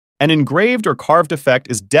An engraved or carved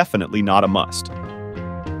effect is definitely not a must.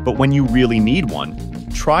 But when you really need one,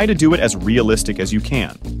 try to do it as realistic as you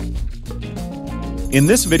can. In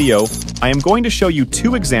this video, I am going to show you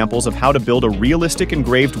 2 examples of how to build a realistic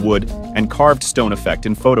engraved wood and carved stone effect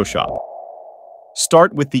in Photoshop.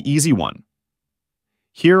 Start with the easy one.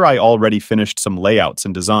 Here I already finished some layouts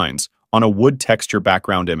and designs on a wood texture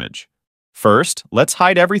background image. First, let's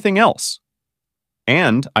hide everything else.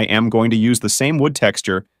 And I am going to use the same wood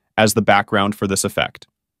texture as the background for this effect.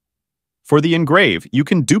 For the engrave, you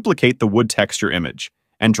can duplicate the wood texture image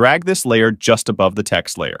and drag this layer just above the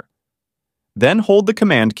text layer. Then hold the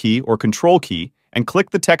Command key or Control key and click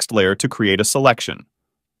the text layer to create a selection.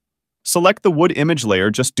 Select the wood image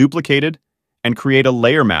layer just duplicated and create a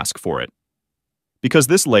layer mask for it. Because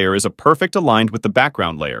this layer is a perfect aligned with the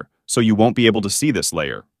background layer, so you won't be able to see this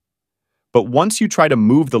layer. But once you try to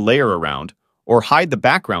move the layer around or hide the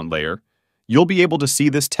background layer, you'll be able to see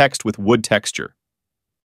this text with wood texture.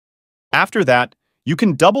 After that, you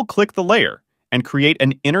can double-click the layer and create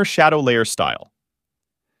an inner shadow layer style.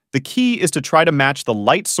 The key is to try to match the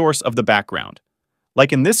light source of the background.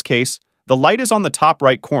 Like in this case, the light is on the top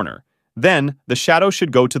right corner, then the shadow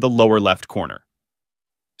should go to the lower left corner.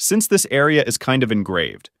 Since this area is kind of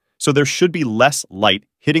engraved, so there should be less light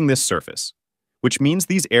hitting this surface, which means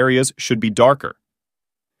these areas should be darker.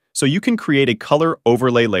 So you can create a color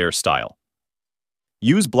overlay layer style.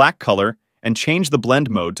 Use black color and change the blend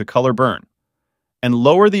mode to color burn, and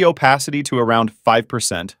lower the opacity to around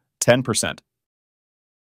 5%, 10%.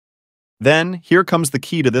 Then, here comes the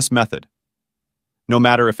key to this method. No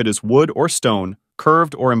matter if it is wood or stone,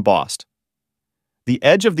 curved or embossed, the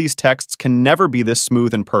edge of these texts can never be this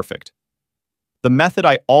smooth and perfect. The method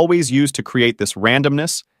I always use to create this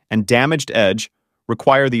randomness and damaged edge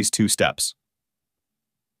require these 2 steps.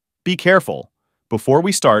 Be careful. Before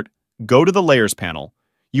we start, go to the Layers panel.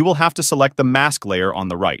 You will have to select the mask layer on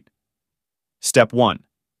the right. Step 1.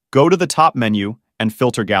 Go to the top menu and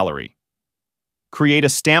filter gallery. Create a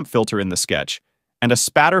stamp filter in the sketch and a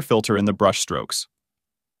spatter filter in the brush strokes.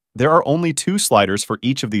 There are only 2 sliders for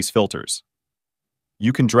each of these filters.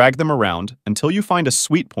 You can drag them around until you find a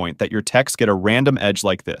sweet point that your text get a random edge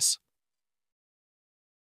like this.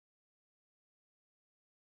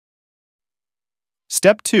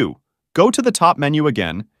 Step 2. Go to the top menu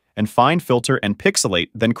again and find Filter and Pixelate,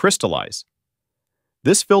 then Crystallize.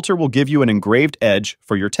 This filter will give you an engraved edge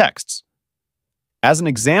for your texts. As an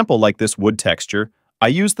example like this wood texture, I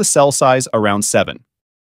use the cell size around 7.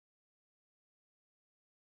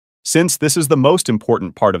 Since this is the most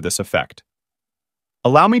important part of this effect,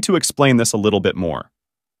 allow me to explain this a little bit more.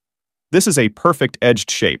 This is a perfect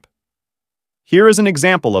edged shape. Here is an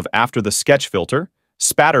example of after the sketch filter,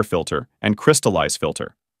 spatter filter, and crystallize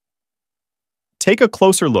filter. Take a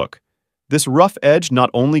closer look. This rough edge not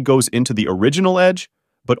only goes into the original edge,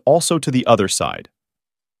 but also to the other side.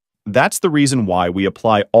 That's the reason why we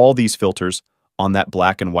apply all these filters on that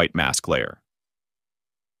black and white mask layer.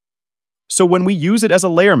 So when we use it as a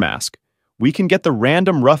layer mask, we can get the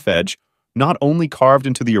random rough edge not only carved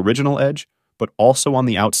into the original edge, but also on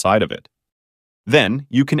the outside of it. Then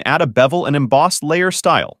you can add a bevel and emboss layer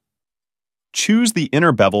style. Choose the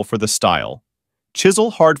inner bevel for the style, chisel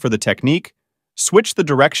hard for the technique, switch the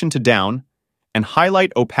direction to down, and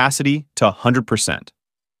highlight opacity to 100%.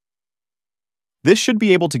 This should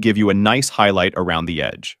be able to give you a nice highlight around the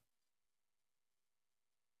edge.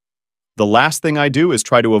 The last thing I do is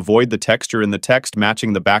try to avoid the texture in the text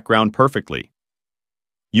matching the background perfectly.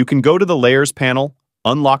 You can go to the Layers panel,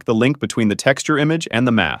 unlock the link between the texture image and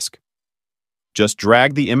the mask. Just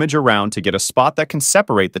drag the image around to get a spot that can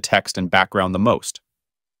separate the text and background the most.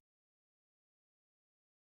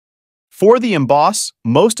 For the emboss,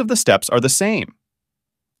 most of the steps are the same.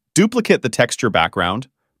 Duplicate the texture background,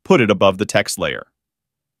 put it above the text layer.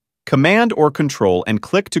 Command or Control and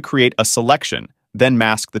click to create a selection, then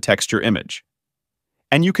mask the texture image.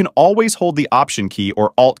 And you can always hold the Option key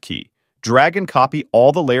or Alt key, drag and copy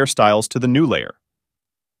all the layer styles to the new layer.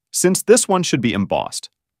 Since this one should be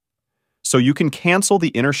embossed, so you can cancel the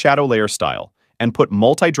inner shadow layer style and put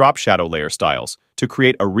multi-drop shadow layer styles to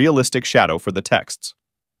create a realistic shadow for the texts.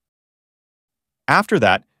 After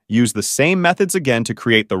that, use the same methods again to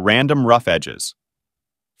create the random rough edges.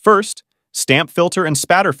 First, stamp filter and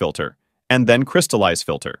spatter filter, and then crystallize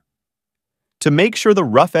filter. To make sure the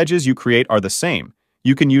rough edges you create are the same,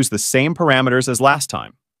 you can use the same parameters as last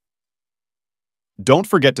time. Don't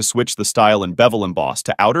forget to switch the style in bevel emboss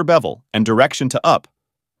to outer bevel and direction to up.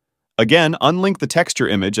 Again, unlink the texture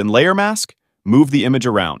image and layer mask, move the image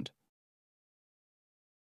around.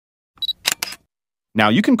 Now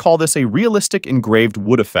you can call this a realistic engraved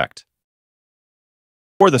wood effect.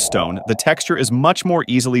 For the stone, the texture is much more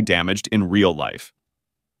easily damaged in real life.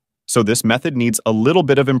 So this method needs a little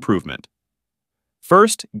bit of improvement.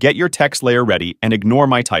 First, get your text layer ready and ignore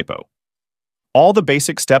my typo. All the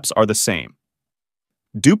basic steps are the same.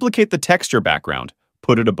 Duplicate the texture background,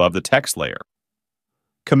 put it above the text layer.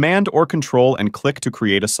 Command or Control and click to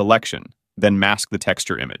create a selection, then mask the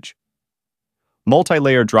texture image.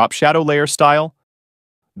 Multi-layer drop shadow layer style,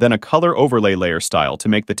 then a color overlay layer style to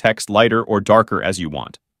make the text lighter or darker as you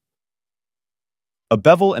want. A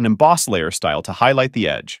bevel and emboss layer style to highlight the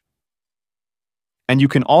edge. And you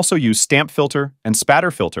can also use stamp filter and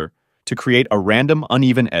spatter filter to create a random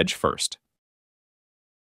uneven edge first.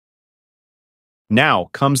 Now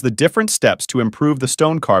comes the different steps to improve the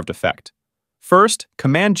stone carved effect. First,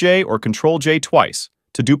 Command-J or Control-J twice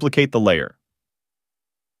to duplicate the layer.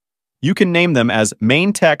 You can name them as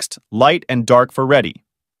Main Text, Light, and Dark for ready.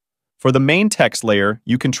 For the main text layer,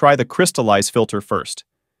 you can try the Crystallize filter first.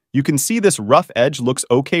 You can see this rough edge looks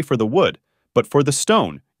okay for the wood, but for the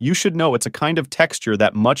stone, you should know it's a kind of texture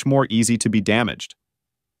that much more easy to be damaged.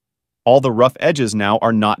 All the rough edges now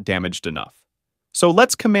are not damaged enough. So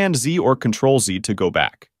let's Command-Z or Control-Z to go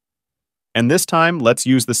back. And this time, let's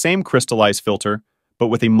use the same Crystallize filter, but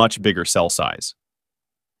with a much bigger cell size.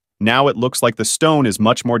 Now it looks like the stone is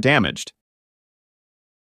much more damaged.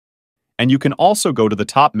 And you can also go to the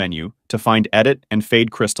top menu to find Edit and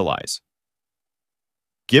Fade Crystallize.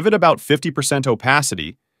 Give it about 50%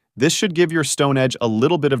 opacity. This should give your stone edge a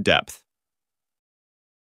little bit of depth.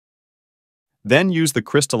 Then use the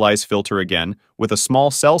Crystallize filter again with a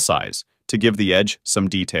small cell size to give the edge some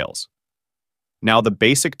details. Now the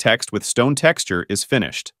basic text with stone texture is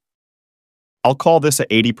finished. I'll call this a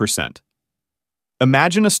 80%.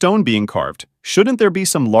 Imagine a stone being carved. Shouldn't there be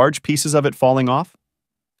some large pieces of it falling off?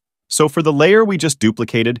 So for the layer we just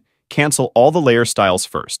duplicated, cancel all the layer styles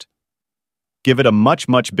first. Give it a much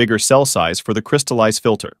bigger cell size for the Crystallize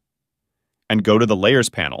filter. And go to the Layers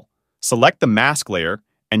panel, select the mask layer,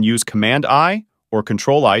 and use Command-I or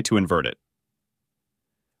Control-I to invert it.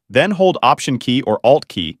 Then hold Option key or Alt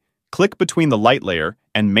key, click between the light layer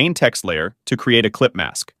and main text layer to create a clip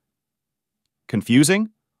mask.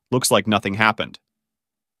 Confusing? Looks like nothing happened.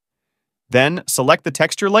 Then select the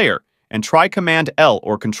texture layer and try Command-L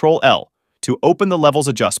or Control-L to open the levels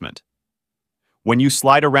adjustment. When you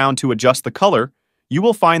slide around to adjust the color, you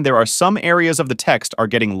will find there are some areas of the text are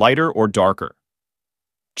getting lighter or darker.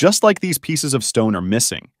 Just like these pieces of stone are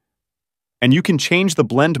missing. And you can change the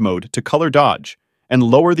blend mode to color dodge and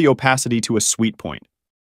lower the opacity to a sweet point.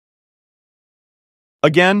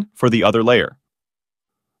 Again, for the other layer.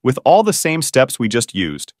 With all the same steps we just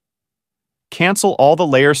used. Cancel all the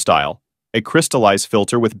layer style, a Crystallize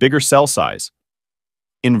filter with bigger cell size.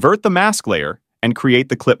 Invert the mask layer and create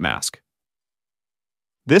the clip mask.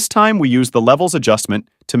 This time we use the levels adjustment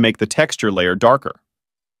to make the texture layer darker.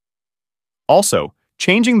 Also,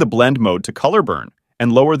 changing the blend mode to color burn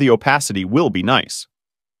and lower the opacity will be nice.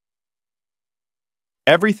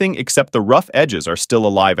 Everything except the rough edges are still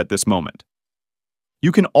alive at this moment.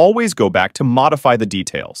 You can always go back to modify the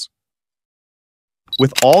details.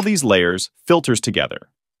 With all these layers, filters together,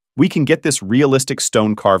 we can get this realistic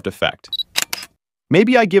stone carved effect.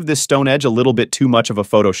 Maybe I give this stone edge a little bit too much of a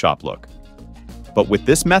Photoshop look. But with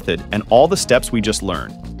this method and all the steps we just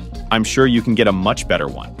learned, I'm sure you can get a much better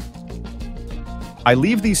one. I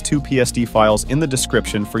leave these two PSD files in the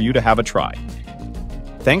description for you to have a try.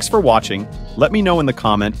 Thanks for watching. Let me know in the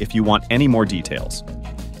comment if you want any more details.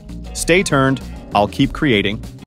 Stay tuned. I'll keep creating.